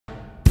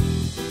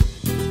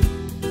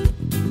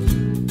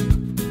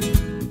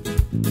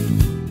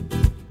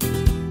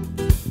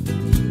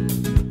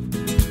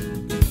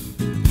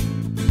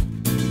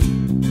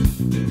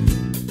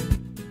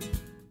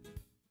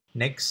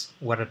Next,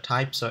 what are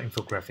types of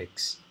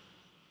infographics?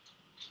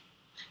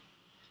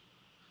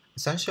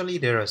 Essentially,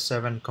 there are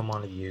 7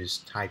 commonly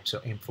used types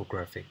of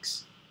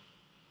infographics.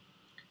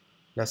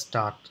 Let's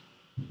start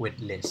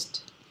with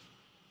list.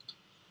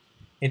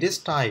 In this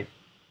type,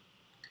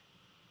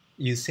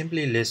 you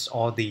simply list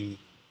all the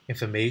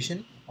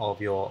information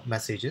of your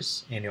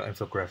messages in your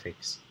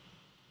infographics.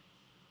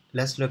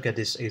 Let's look at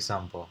this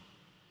example.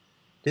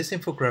 This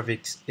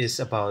infographics is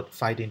about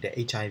fighting the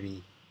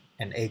HIV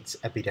and AIDS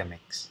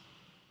epidemics.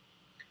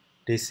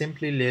 They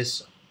simply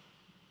list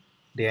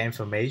their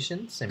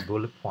informations in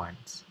bullet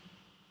points.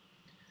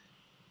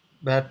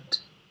 But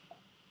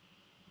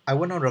I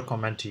would not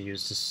recommend to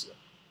use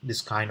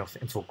this kind of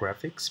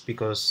infographics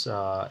because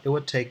it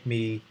would take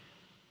me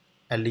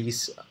at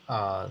least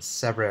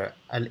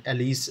at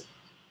least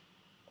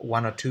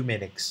 1 or 2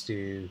 minutes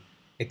to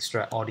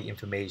extract all the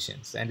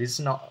informations, and it's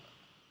not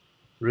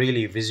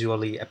really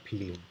visually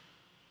appealing.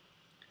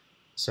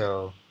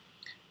 So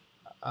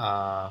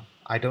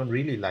I don't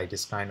really like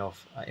this kind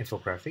of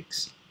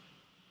infographics.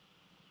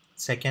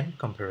 Second,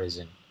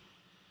 comparison.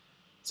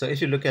 So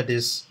if you look at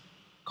this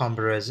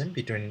comparison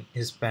between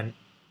Hispanic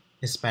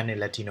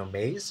Latino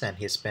males and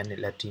Hispanic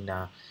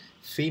Latina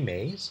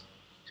females,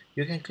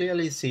 you can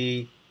clearly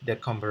see the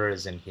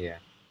comparison here.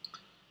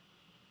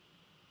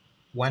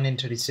 1 in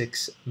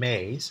 36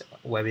 males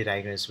were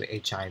diagnosed with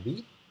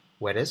HIV,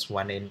 whereas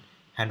 1 in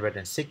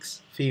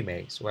 106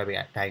 females were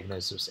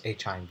diagnosed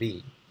with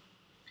HIV.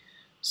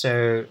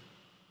 So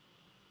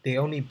they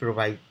only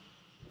provide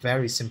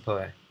very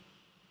simple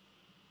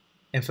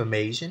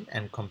information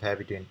and compare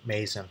between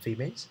males and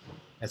females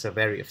as a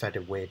very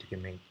effective way to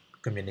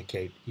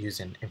communicate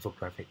using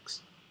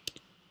infographics.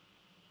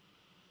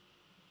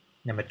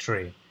 Number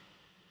 3,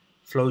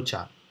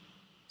 flowchart.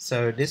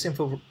 So this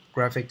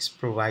infographics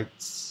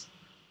provides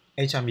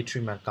HIV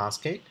treatment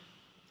cascade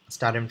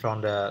starting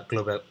from the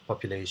global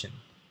population.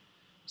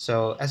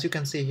 So as you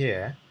can see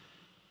here,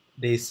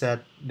 they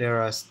said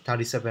there are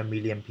 37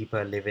 million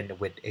people living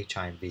with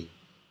HIV.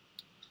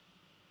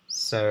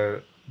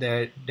 So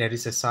there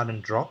is a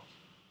sudden drop,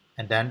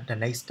 and then the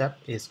next step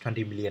is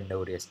 20 million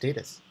know their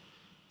status.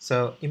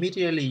 So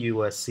immediately you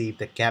will see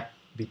the gap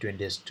between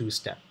these 2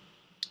 steps.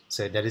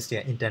 So that is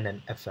their internet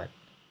effort.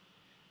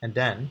 And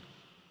then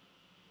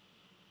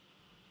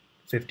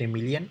 15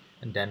 million,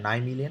 and then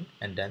 9 million,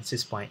 and then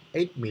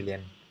 6.8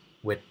 million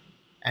with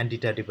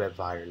undetectable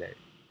viral load.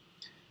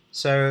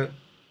 So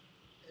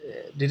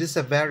this is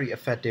a very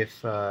effective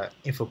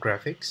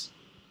infographics.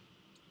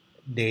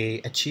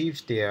 They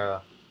achieved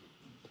their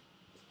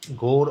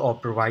goal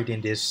of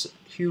providing this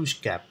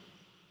huge gap,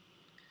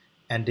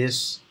 and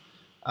this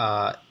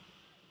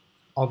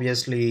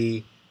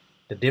obviously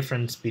the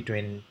difference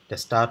between the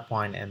start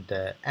point and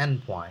the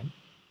end point,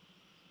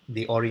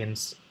 the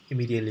audience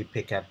immediately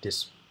pick up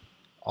this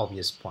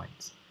obvious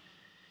points.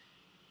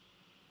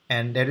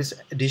 And there is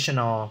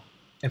additional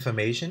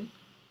information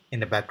in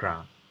the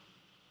background.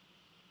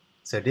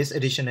 So this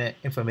additional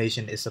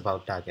information is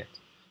about target.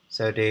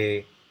 So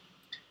they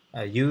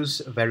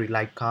use very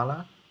light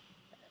color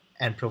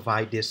and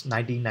provide this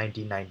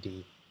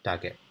 90-90-90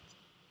 target.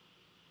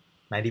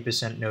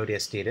 90% know their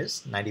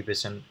status,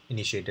 90%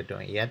 initiated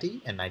on ART,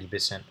 and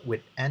 90%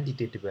 with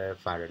undetectable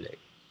viral load.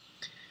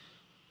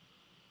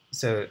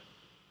 So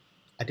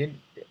I think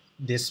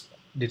this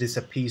is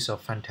a piece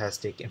of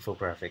fantastic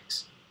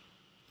infographics.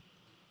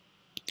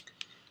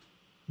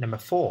 Number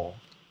 4,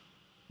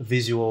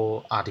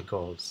 visual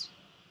articles.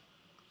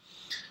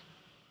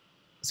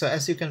 So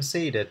as you can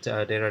see that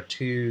there are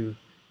 2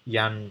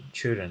 young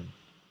children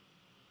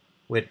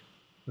with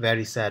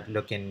very sad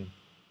looking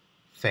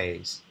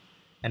face,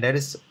 and that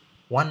is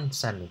 1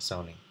 sentence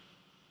only.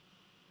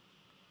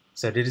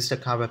 So this is the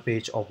cover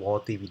page of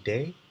World TB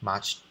Day,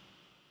 March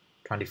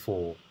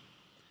 24.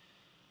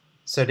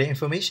 So the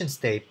information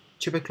states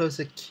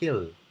tuberculosis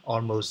killed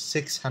almost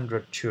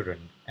 600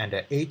 children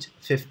under age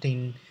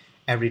 15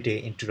 every day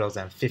in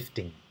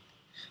 2015.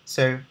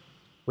 So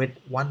with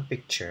 1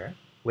 picture,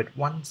 with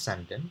 1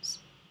 sentence,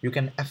 you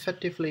can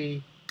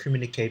effectively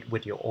communicate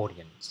with your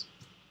audience,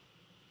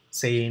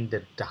 saying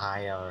the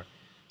dire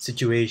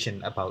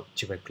situation about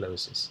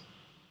tuberculosis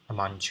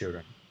among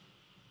children.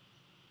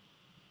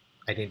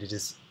 I think it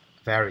is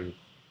a very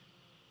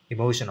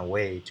emotional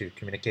way to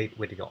communicate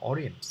with your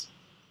audience.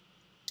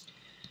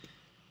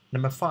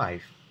 Number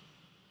 5,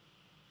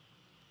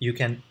 you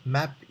can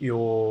map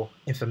your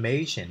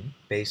information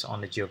based on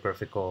the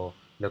geographical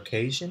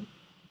location,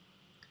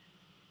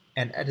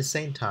 and at the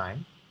same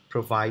time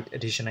provide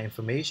additional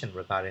information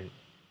regarding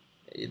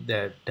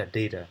the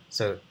data.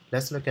 So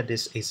let's look at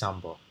this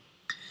example.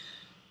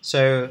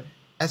 So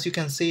as you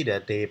can see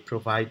that they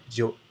provide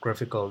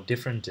geographical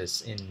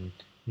differences in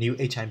new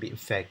HIV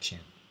infection,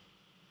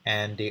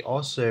 and they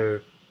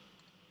also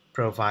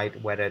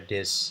provide whether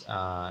this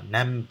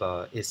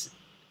number is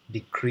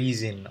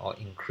decreasing or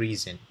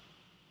increasing.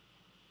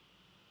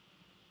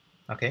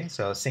 Okay,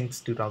 so since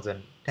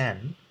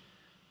 2010,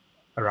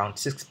 around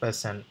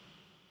 6%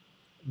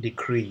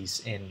 decrease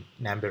in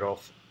number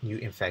of new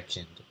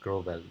infections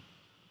globally.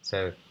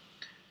 So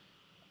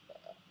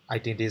I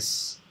think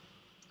this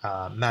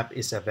map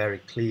is a very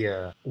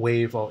clear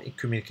way of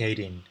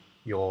communicating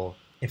your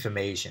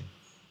information.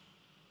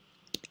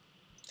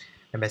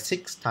 Number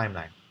 6,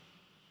 timeline.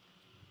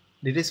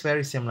 It is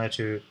very similar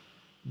to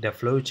the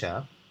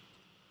flowchart,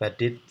 but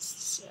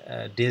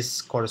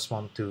this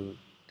corresponds to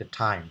the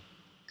time.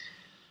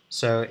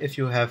 So if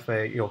you have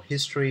your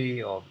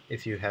history, or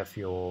if you have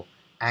your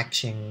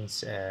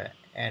actions,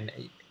 and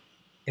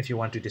if you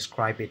want to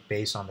describe it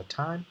based on the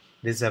time,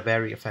 this is a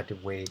very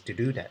effective way to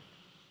do that.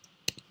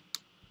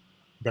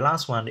 The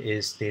last one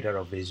is data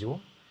or visual.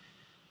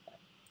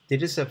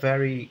 This is a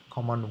very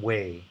common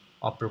way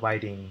of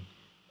providing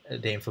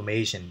the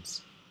information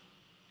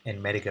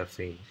in medical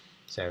field.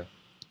 So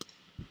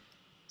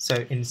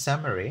in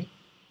summary,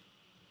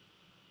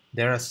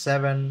 there are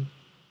 7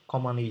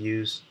 commonly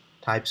used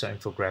types of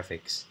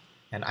infographics,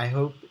 and I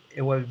hope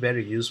it will be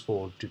very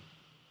useful to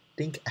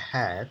think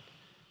ahead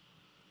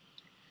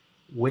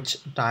which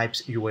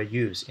types you will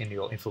use in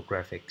your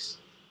infographics.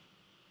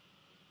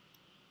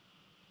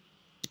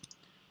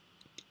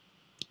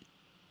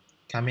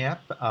 Coming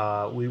up,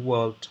 we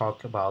will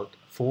talk about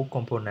 4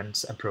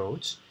 components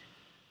approach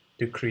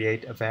to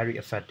create a very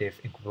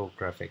effective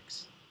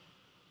infographics.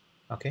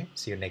 Okay,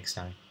 see you next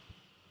time.